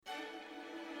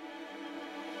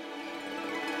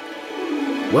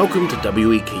Welcome to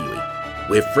WE Kiwi,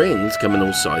 where friends come in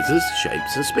all sizes,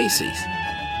 shapes and species.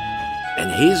 And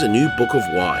here's a new book of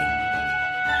why.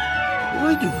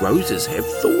 Why do roses have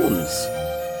thorns?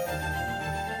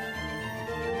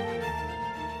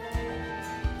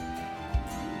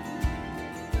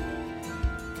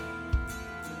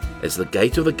 As the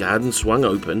gate of the garden swung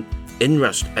open, in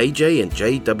rushed AJ and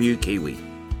JW Kiwi.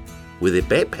 With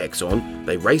their backpacks on,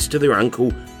 they raced to their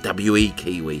uncle, WE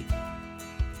Kiwi.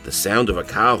 The sound of a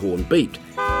car horn beeped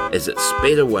as it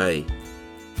sped away.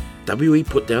 WE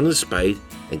put down his spade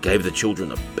and gave the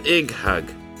children a big hug.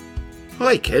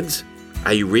 "Hi kids,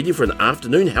 are you ready for an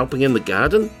afternoon helping in the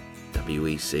garden?"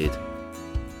 WE said.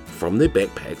 From their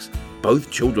backpacks, both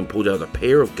children pulled out a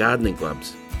pair of gardening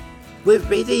gloves. "We're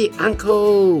ready,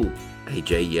 Uncle!"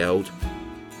 AJ yelled.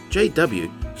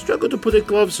 JW struggled to put her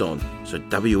gloves on, so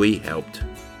WE helped.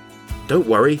 "Don't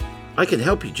worry, I can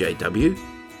help you, JW.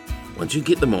 Once you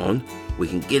get them on, we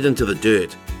can get into the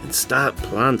dirt and start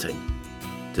planting.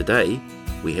 Today,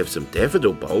 we have some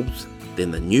daffodil bulbs, then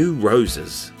the new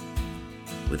roses."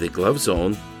 With their gloves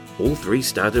on, all three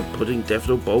started putting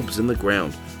daffodil bulbs in the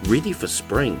ground, ready for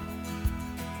spring.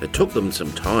 It took them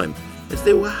some time, as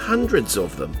there were hundreds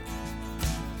of them.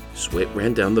 Sweat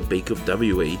ran down the beak of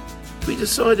WE. We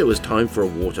decided it was time for a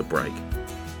water break.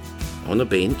 On a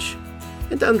bench,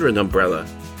 and under an umbrella,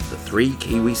 the three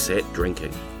Kiwis sat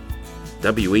drinking.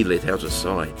 WE let out a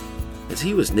sigh, as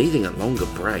he was needing a longer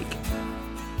break.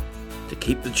 To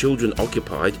keep the children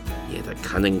occupied, he had a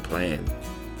cunning plan.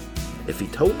 If he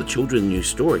told the children a new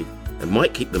story, it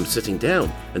might keep them sitting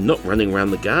down and not running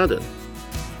around the garden.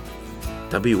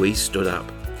 WE stood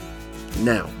up.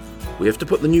 "Now, we have to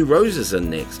put the new roses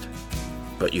in next.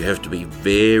 But you have to be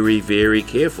very, very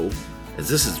careful, as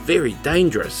this is very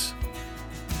dangerous."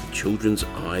 The children's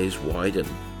eyes widened.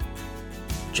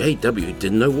 JW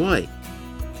didn't know why.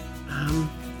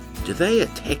 "Do they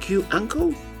attack you,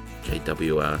 Uncle?"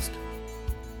 JW asked.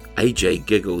 AJ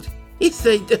giggled. "Yes,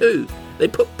 they do. They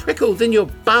put prickles in your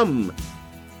bum."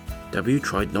 W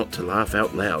tried not to laugh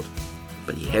out loud,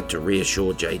 but he had to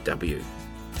reassure JW.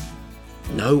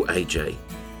 "No, AJ,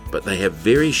 but they have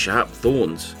very sharp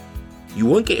thorns. You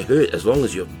won't get hurt as long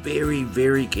as you're very,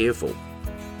 very careful.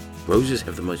 Roses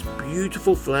have the most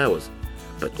beautiful flowers,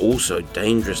 but also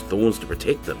dangerous thorns to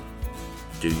protect them.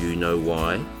 Do you know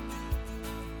why?"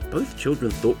 Both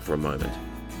children thought for a moment.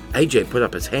 AJ put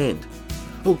up his hand.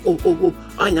 Oh,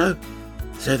 I know.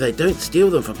 So they don't steal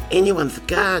them from anyone's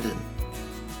garden."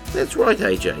 "That's right,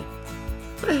 AJ.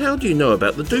 But how do you know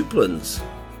about the duplins?"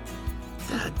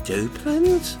 "The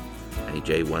duplins?"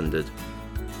 AJ wondered.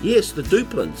 "Yes, the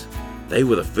duplins. They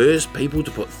were the first people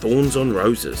to put thorns on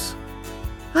roses."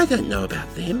 "I don't know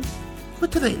about them.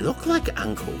 What do they look like,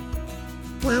 Uncle?"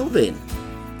 "Well then,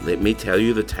 let me tell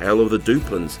you the tale of the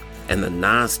duplins and the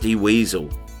nasty weasel.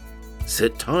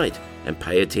 Sit tight and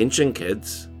pay attention,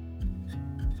 kids."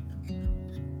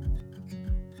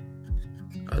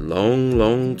 A long,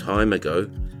 long time ago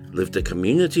lived a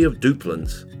community of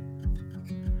duplins.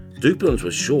 Duplins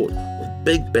were short, with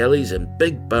big bellies and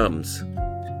big bums.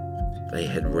 They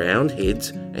had round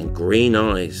heads and green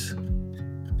eyes.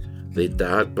 Their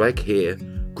dark black hair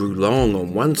grew long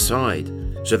on one side,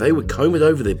 so they would comb it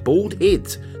over their bald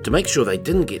heads to make sure they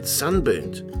didn't get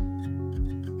sunburnt.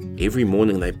 Every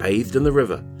morning they bathed in the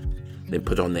river, then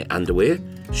put on their underwear,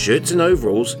 shirts and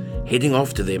overalls, heading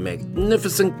off to their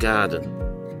magnificent garden.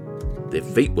 Their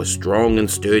feet were strong and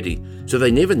sturdy, so they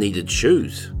never needed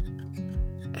shoes.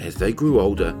 As they grew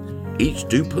older, each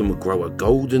duplin would grow a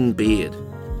golden beard.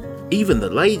 Even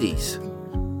the ladies.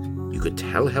 You could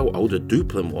tell how old a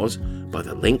duplin was by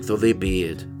the length of their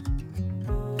beard.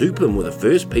 Duplin were the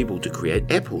first people to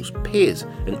create apples, pears,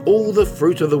 and all the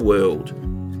fruit of the world.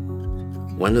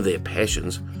 One of their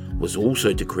passions was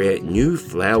also to create new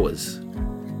flowers.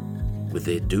 With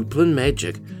their duplin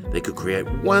magic, they could create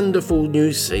wonderful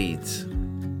new seeds.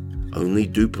 Only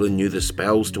duplin knew the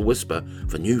spells to whisper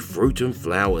for new fruit and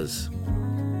flowers.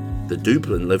 The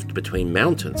duplin lived between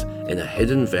mountains in a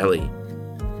hidden valley.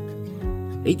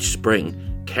 Each spring,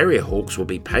 carrier hawks would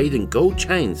be paid in gold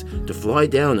chains to fly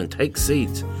down and take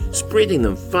seeds, spreading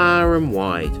them far and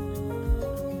wide.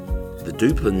 The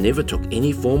duplin never took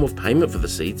any form of payment for the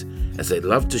seeds, as they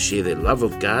loved to share their love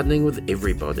of gardening with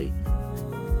everybody.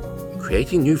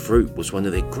 Creating new fruit was one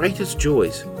of their greatest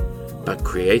joys, but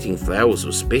creating flowers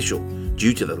was special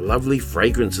due to the lovely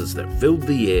fragrances that filled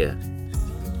the air.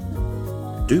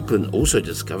 Duplin also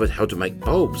discovered how to make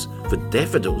bulbs for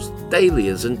daffodils,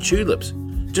 dahlias and tulips,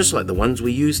 just like the ones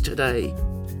we use today.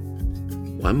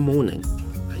 One morning,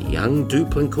 a young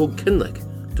duplin called Kinlick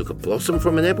took a blossom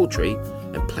from an apple tree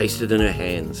and placed it in her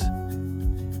hands.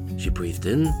 She breathed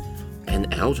in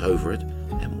and out over it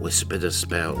and whispered a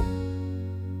spell.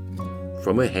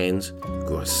 From her hands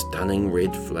grew a stunning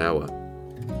red flower.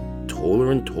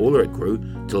 Taller and taller it grew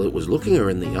till it was looking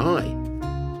her in the eye.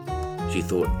 She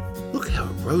thought, look how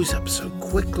it rose up so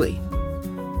quickly.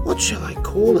 What shall I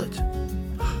call it?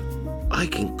 I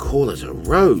can call it a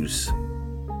rose.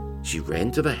 She ran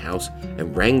to the house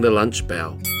and rang the lunch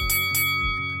bell.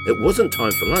 It wasn't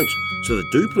time for lunch, so the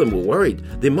Duplin were worried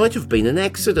there might have been an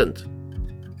accident.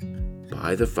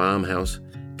 By the farmhouse,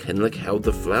 Kinloch held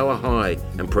the flower high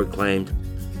and proclaimed,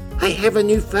 I have a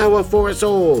new flower for us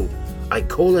all. I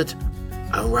call it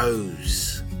a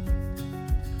rose.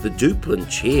 The Duplin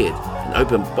cheered and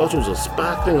opened bottles of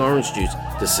sparkling orange juice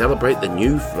to celebrate the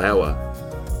new flower.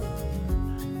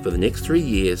 For the next 3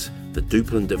 years, the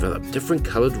Duplin developed different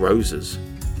coloured roses,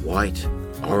 white,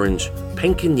 orange,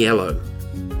 pink and yellow.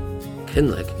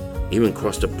 Kinloch even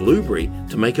crossed a blueberry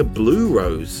to make a blue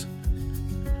rose.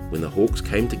 When the hawks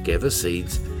came to gather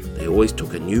seeds, they always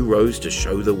took a new rose to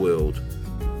show the world.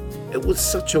 It was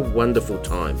such a wonderful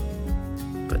time,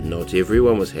 but not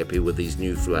everyone was happy with these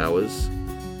new flowers.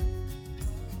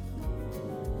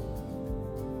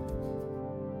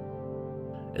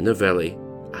 In a valley,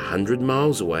 100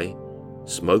 miles away,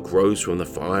 smoke rose from the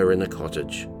fire in a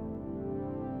cottage.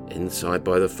 Inside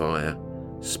by the fire,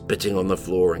 spitting on the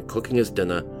floor and cooking his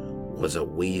dinner, was a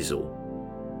weasel.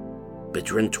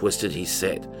 Bitter and twisted he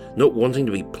sat, not wanting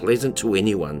to be pleasant to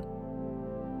anyone.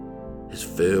 His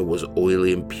fur was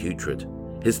oily and putrid,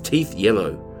 his teeth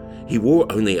yellow. He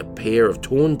wore only a pair of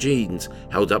torn jeans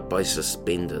held up by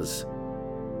suspenders.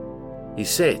 He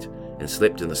sat and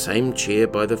slept in the same chair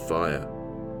by the fire.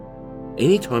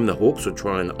 Any time the hawks would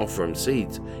try and offer him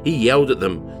seeds, he yelled at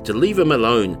them to leave him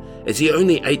alone, as he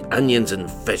only ate onions and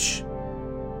fish.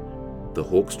 The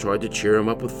hawks tried to cheer him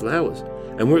up with flowers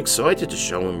and were excited to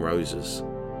show him roses.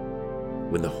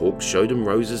 When the hawks showed him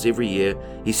roses every year,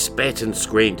 he spat and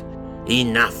screamed,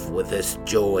 "Enough with this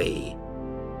joy!"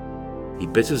 He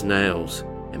bit his nails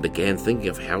and began thinking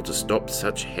of how to stop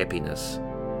such happiness.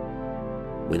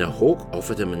 When a hawk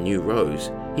offered him a new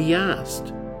rose, he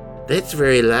asked, "That's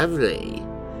very lovely,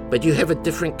 but you have a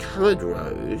different coloured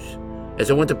rose,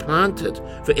 as I want to plant it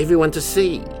for everyone to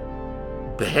see.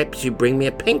 Perhaps you bring me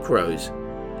a pink rose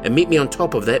and meet me on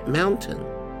top of that mountain."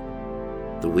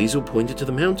 The weasel pointed to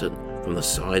the mountain from the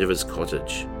side of his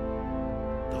cottage.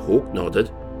 The hawk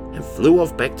nodded and flew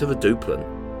off back to the Duplin.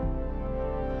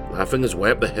 Laughing his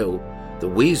way up the hill, the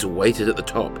weasel waited at the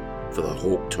top for the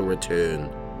hawk to return.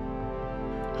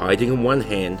 Hiding in one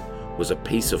hand was a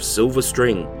piece of silver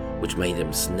string, which made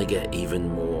him snigger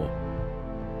even more.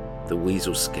 The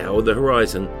weasel scoured the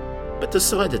horizon, but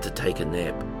decided to take a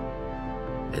nap.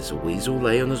 As the weasel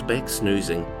lay on his back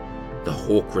snoozing, the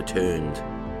hawk returned.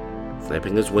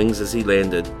 Flapping his wings as he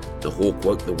landed, the hawk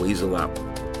woke the weasel up.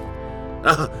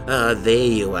 Oh, there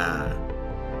you are.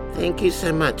 Thank you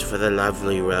so much for the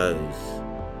lovely rose.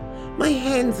 My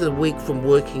hands are weak from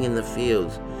working in the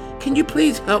fields. Can you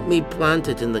please help me plant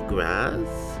it in the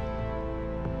grass?"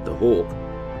 The hawk,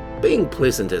 being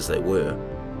pleasant as they were,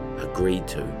 agreed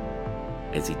to.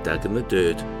 As he dug in the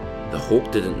dirt, the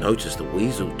hawk didn't notice the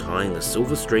weasel tying the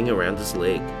silver string around his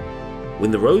leg.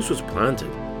 When the rose was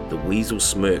planted, the weasel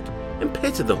smirked and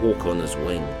patted the hawk on his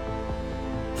wing.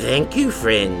 "Thank you,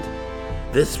 friend.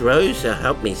 This rose shall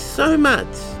help me so much.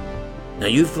 Now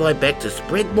you fly back to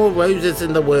spread more roses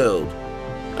in the world.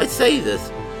 I say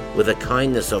this with the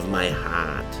kindness of my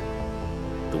heart."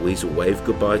 The weasel waved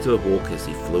goodbye to the hawk as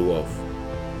he flew off.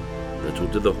 Little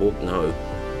did the hawk know,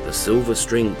 the silver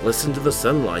string glistened in the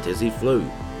sunlight as he flew.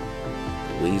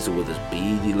 The weasel, with his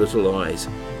beady little eyes,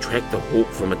 tracked the hawk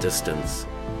from a distance.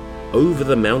 Over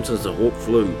the mountains the hawk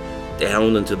flew,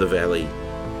 down into the valley.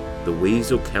 The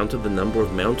weasel counted the number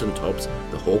of mountain tops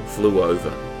the hawk flew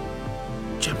over.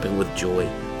 Jumping with joy,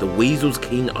 the weasel's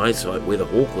keen eyesight where the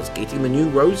hawk was getting the new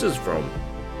roses from.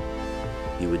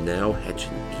 He would now hatch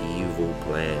an evil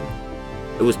plan.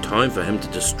 It was time for him to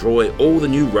destroy all the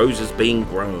new roses being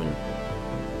grown.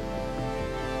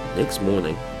 Next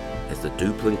morning, as the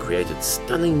Duplin created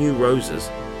stunning new roses,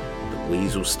 the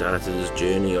weasel started his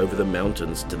journey over the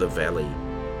mountains to the valley.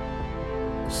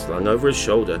 Slung over his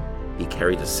shoulder, he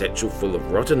carried a satchel full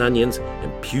of rotten onions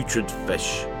and putrid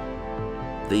fish.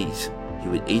 These he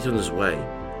would eat on his way,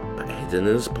 but hidden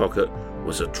in his pocket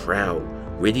was a trowel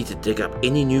ready to dig up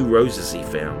any new roses he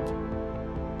found.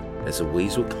 As the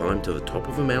weasel climbed to the top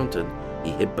of a mountain, he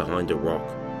hid behind a rock.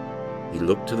 He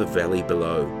looked to the valley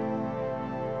below.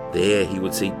 There he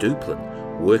would see Duplin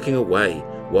working away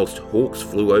whilst hawks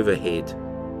flew overhead.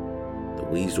 The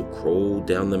weasel crawled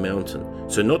down the mountain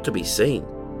so not to be seen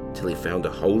till he found a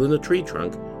hole in a tree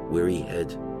trunk where he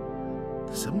hid.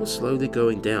 The sun was slowly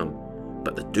going down,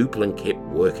 but the Duplin kept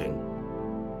working.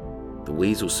 The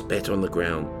weasel spat on the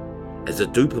ground, as the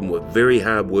Duplin were very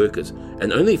hard workers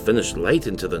and only finished late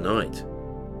into the night.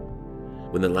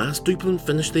 When the last Duplin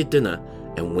finished their dinner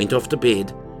and went off to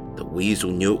bed, the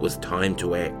weasel knew it was time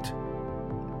to act.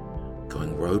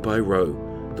 Going row by row,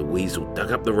 the weasel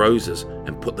dug up the roses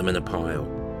and put them in a pile.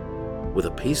 With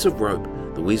a piece of rope,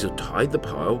 the weasel tied the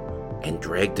pile and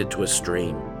dragged it to a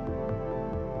stream.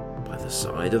 By the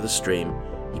side of the stream,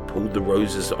 he pulled the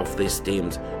roses off their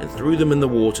stems and threw them in the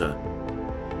water.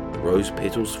 The rose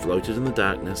petals floated in the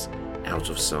darkness, out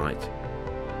of sight.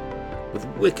 With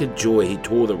wicked joy, he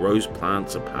tore the rose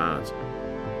plants apart.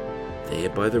 There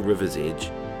by the river's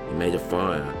edge, he made a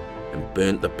fire and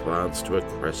burnt the plants to a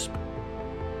crisp.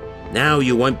 "Now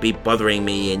you won't be bothering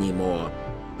me anymore.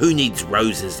 Who needs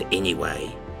roses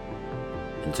anyway?"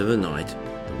 Into the night,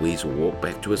 the weasel walked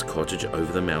back to his cottage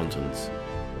over the mountains.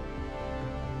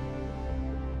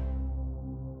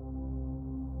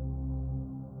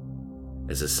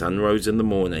 As the sun rose in the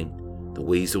morning, the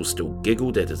weasel still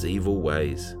giggled at his evil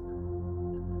ways.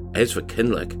 As for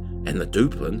Kinloch and the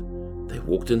Duplin, they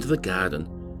walked into the garden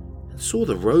and saw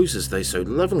the roses they so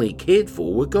lovingly cared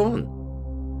for were gone.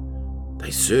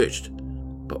 They searched,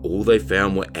 but all they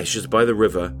found were ashes by the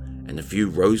river and a few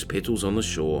rose petals on the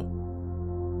shore.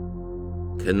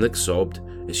 Kinloch sobbed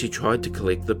as she tried to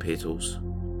collect the petals.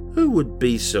 Who would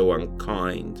be so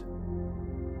unkind?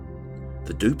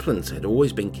 The Duplins had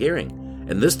always been caring,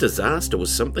 and this disaster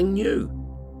was something new.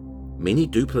 Many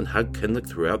Duplin hugged Kinloch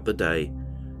throughout the day,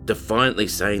 defiantly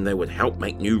saying they would help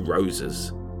make new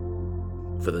roses.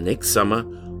 For the next summer,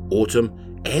 autumn,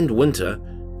 and winter,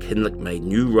 Kinloch made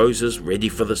new roses ready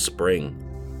for the spring.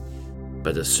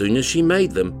 But as soon as she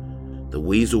made them, the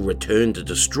weasel returned to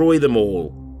destroy them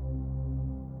all.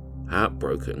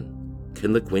 Heartbroken,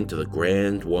 Kinloch went to the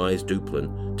grand wise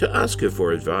Duplin to ask her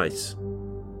for advice.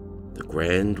 The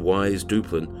grand wise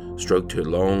Duplin stroked her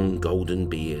long golden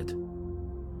beard.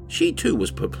 She too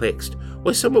was perplexed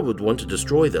why someone would want to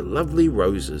destroy the lovely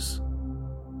roses.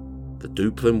 The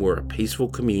Duplin were a peaceful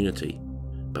community,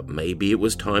 but maybe it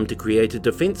was time to create a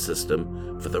defense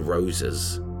system for the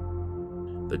roses.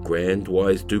 The grand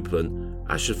wise Duplin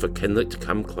ushered for Kinloch to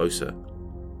come closer.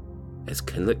 As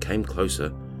Kinloch came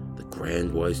closer, the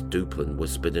grand wise Duplin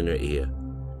whispered in her ear,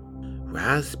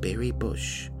 "Raspberry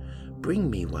bush, bring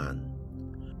me one."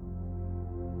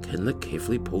 Kinloch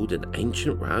carefully pulled an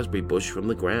ancient raspberry bush from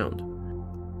the ground.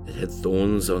 It had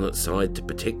thorns on its side to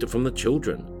protect it from the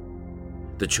children.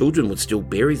 The children would steal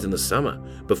berries in the summer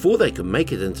before they could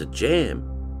make it into jam.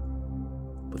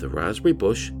 With a raspberry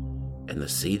bush and the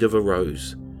seed of a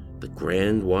rose, the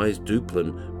grand wise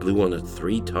Duplin blew on it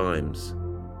 3 times.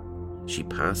 She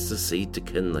passed the seed to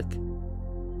Kinloch.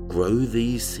 "Grow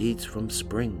these seeds from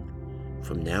spring.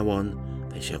 From now on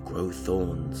they shall grow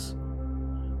thorns.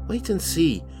 Wait and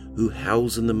see who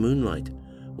howls in the moonlight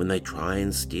when they try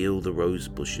and steal the rose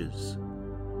bushes."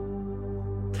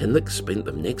 Kinloch spent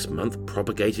the next month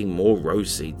propagating more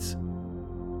rose seeds,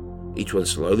 each one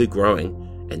slowly growing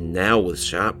and now with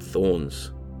sharp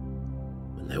thorns.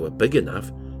 When they were big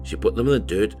enough, she put them in the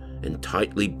dirt in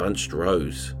tightly bunched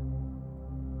rows.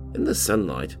 In the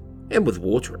sunlight and with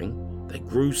watering, they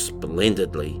grew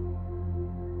splendidly.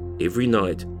 Every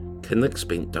night, Kinloch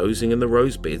spent dozing in the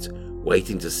rose beds,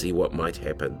 waiting to see what might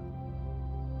happen.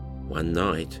 One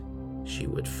night, she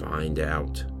would find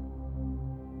out.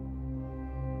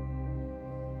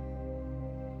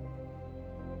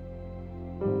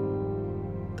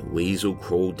 The weasel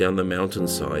crawled down the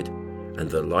mountainside under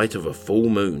the light of a full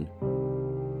moon.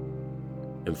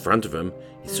 In front of him,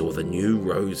 he saw the new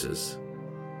roses.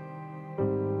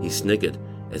 He sniggered,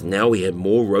 as now he had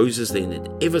more roses than he'd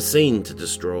ever seen to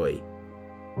destroy.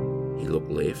 He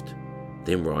looked left,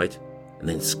 then right, and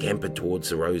then scampered towards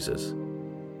the roses.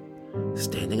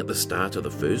 Standing at the start of the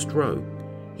first row,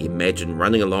 he imagined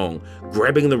running along,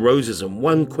 grabbing the roses in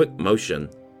one quick motion.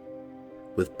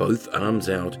 With both arms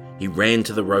out, he ran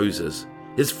to the roses,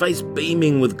 his face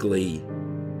beaming with glee.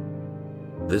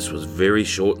 This was very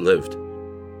short-lived.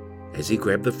 As he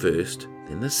grabbed the first,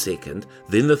 then the second,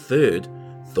 then the third,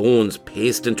 thorns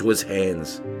pierced into his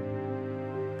hands.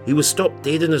 He was stopped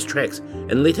dead in his tracks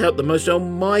and let out the most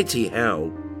almighty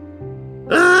howl.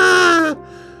 "Ah!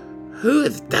 Who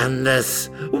has done this?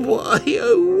 Why,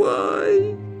 oh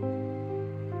why?"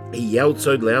 He yelled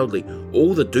so loudly,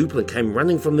 all the Duplin came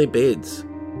running from their beds.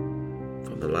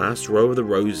 From the last row of the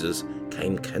roses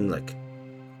came Kinloch.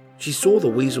 She saw the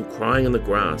weasel crying in the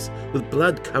grass, with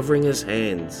blood covering his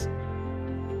hands.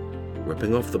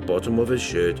 Ripping off the bottom of his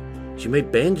shirt, she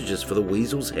made bandages for the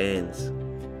weasel's hands.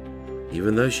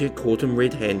 Even though she had caught him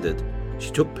red-handed,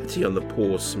 she took pity on the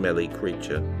poor, smelly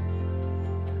creature.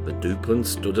 The Duplin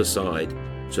stood aside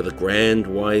so the grand,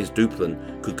 wise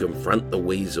Duplin could confront the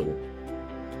weasel.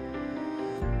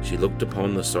 She looked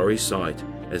upon the sorry sight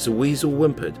as the weasel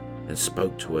whimpered and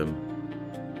spoke to him.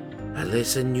 "A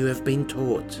lesson you have been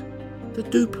taught. The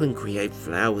Duplin create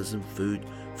flowers and food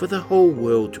for the whole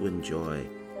world to enjoy.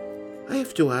 I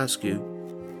have to ask you,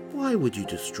 why would you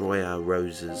destroy our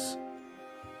roses?"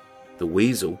 The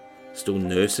weasel, still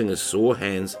nursing his sore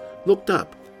hands, looked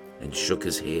up and shook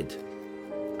his head.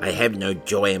 "I have no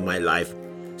joy in my life,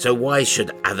 so why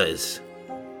should others?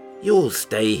 You all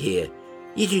stay here,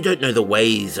 yet you don't know the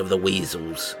ways of the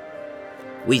weasels.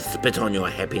 We spit on your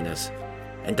happiness,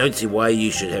 and don't see why you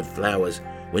should have flowers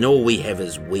when all we have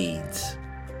is weeds."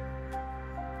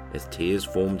 As tears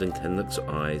formed in Kinloch's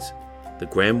eyes, the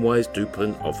grand-wise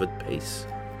Duplin offered peace.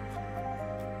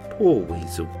 "Poor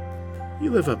weasel,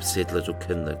 you have upset little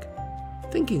Kinloch,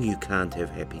 thinking you can't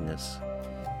have happiness.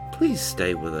 Please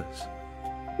stay with us.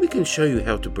 We can show you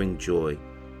how to bring joy,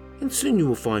 and soon you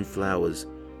will find flowers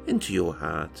into your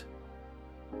heart."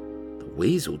 The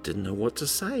weasel didn't know what to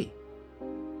say.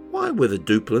 Why were the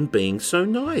Duplin being so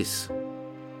nice?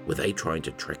 Were they trying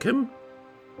to trick him?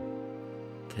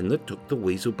 Kinloch took the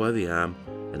weasel by the arm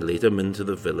and led him into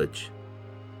the village.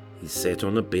 He sat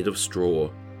on a bed of straw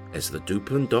as the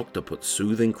Duplin doctor put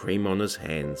soothing cream on his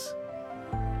hands.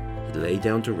 He lay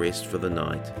down to rest for the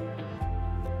night.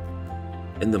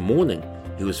 In the morning,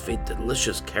 he was fed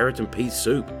delicious carrot and pea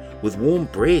soup with warm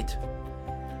bread.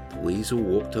 The weasel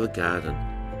walked to the garden,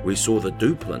 where he saw the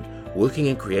Duplin working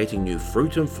and creating new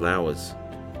fruit and flowers.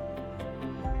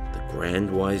 The grand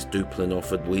wise Duplin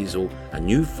offered Weasel a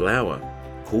new flower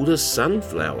called a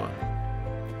sunflower.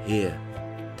 "Here,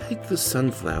 take the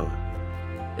sunflower.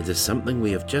 It is something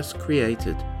we have just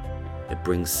created. It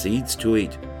brings seeds to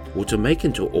eat or to make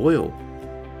into oil.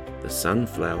 The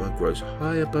sunflower grows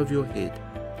high above your head,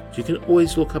 so you can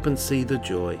always look up and see the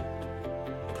joy.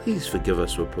 Please forgive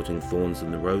us for putting thorns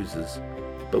in the roses,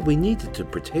 but we needed to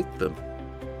protect them."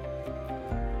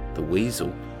 The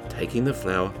weasel, taking the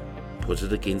flower, put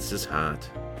it against his heart.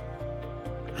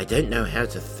 "I don't know how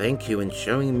to thank you in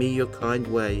showing me your kind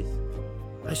ways.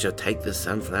 I shall take the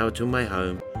sunflower to my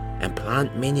home and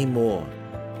plant many more.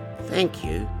 Thank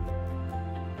you."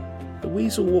 The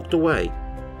weasel walked away,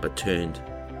 but turned.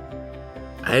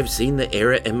 "I have seen the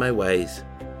error in my ways,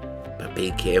 but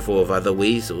be careful of other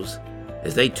weasels,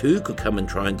 as they too could come and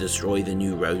try and destroy the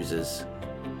new roses.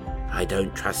 I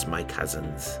don't trust my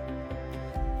cousins."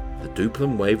 The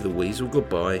Duplin waved the weasel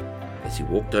goodbye as he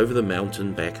walked over the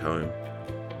mountain back home.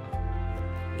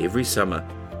 Every summer,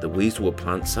 the weasel would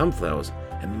plant sunflowers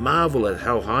and marvel at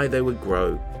how high they would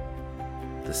grow.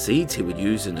 The seeds he would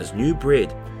use in his new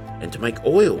bread and to make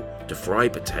oil to fry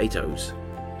potatoes.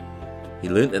 He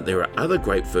learnt that there are other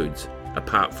great foods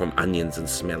apart from onions and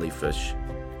smelly fish.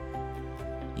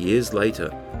 Years later,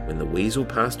 when the weasel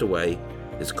passed away,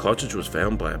 his cottage was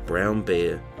found by a brown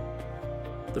bear.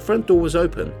 The front door was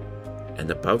open, and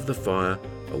above the fire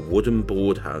a wooden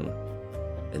board hung,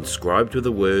 inscribed with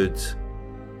the words,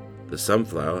 "The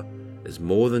sunflower is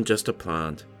more than just a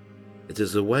plant. It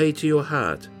is a way to your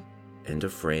heart and a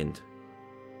friend."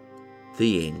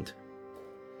 The end.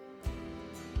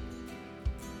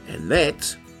 And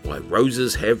that's why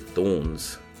roses have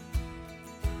thorns.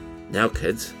 Now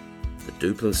kids, the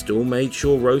Duplin still made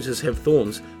sure roses have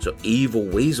thorns so evil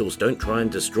weasels don't try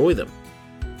and destroy them.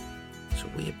 So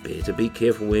we had better be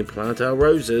careful when we plant our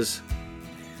roses.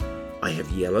 I have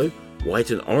yellow,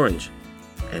 white and orange,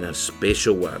 and a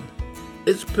special one.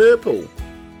 It's purple.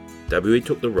 W.E.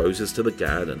 took the roses to the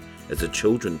garden as the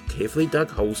children carefully dug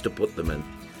holes to put them in.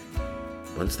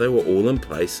 Once they were all in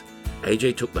place,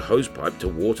 AJ took the hosepipe to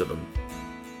water them.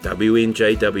 W.E. and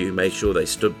JW made sure they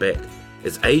stood back,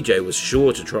 as AJ was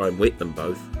sure to try and wet them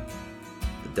both.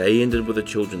 The day ended with the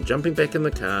children jumping back in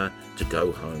the car to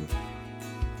go home.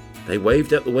 They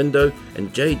waved out the window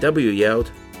and JW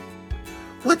yelled,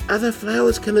 "What other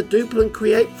flowers can the Duplin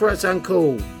create for us,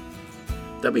 Uncle?"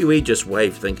 W.E. just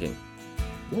waved, thinking,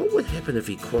 what would happen if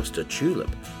he crossed a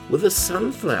tulip with a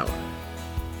sunflower?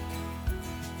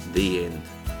 The end.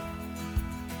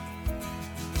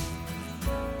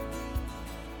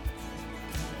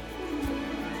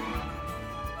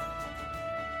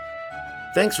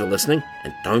 Thanks for listening,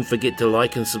 and don't forget to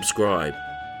like and subscribe.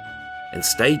 And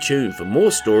stay tuned for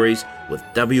more stories with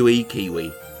W.E.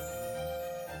 Kiwi.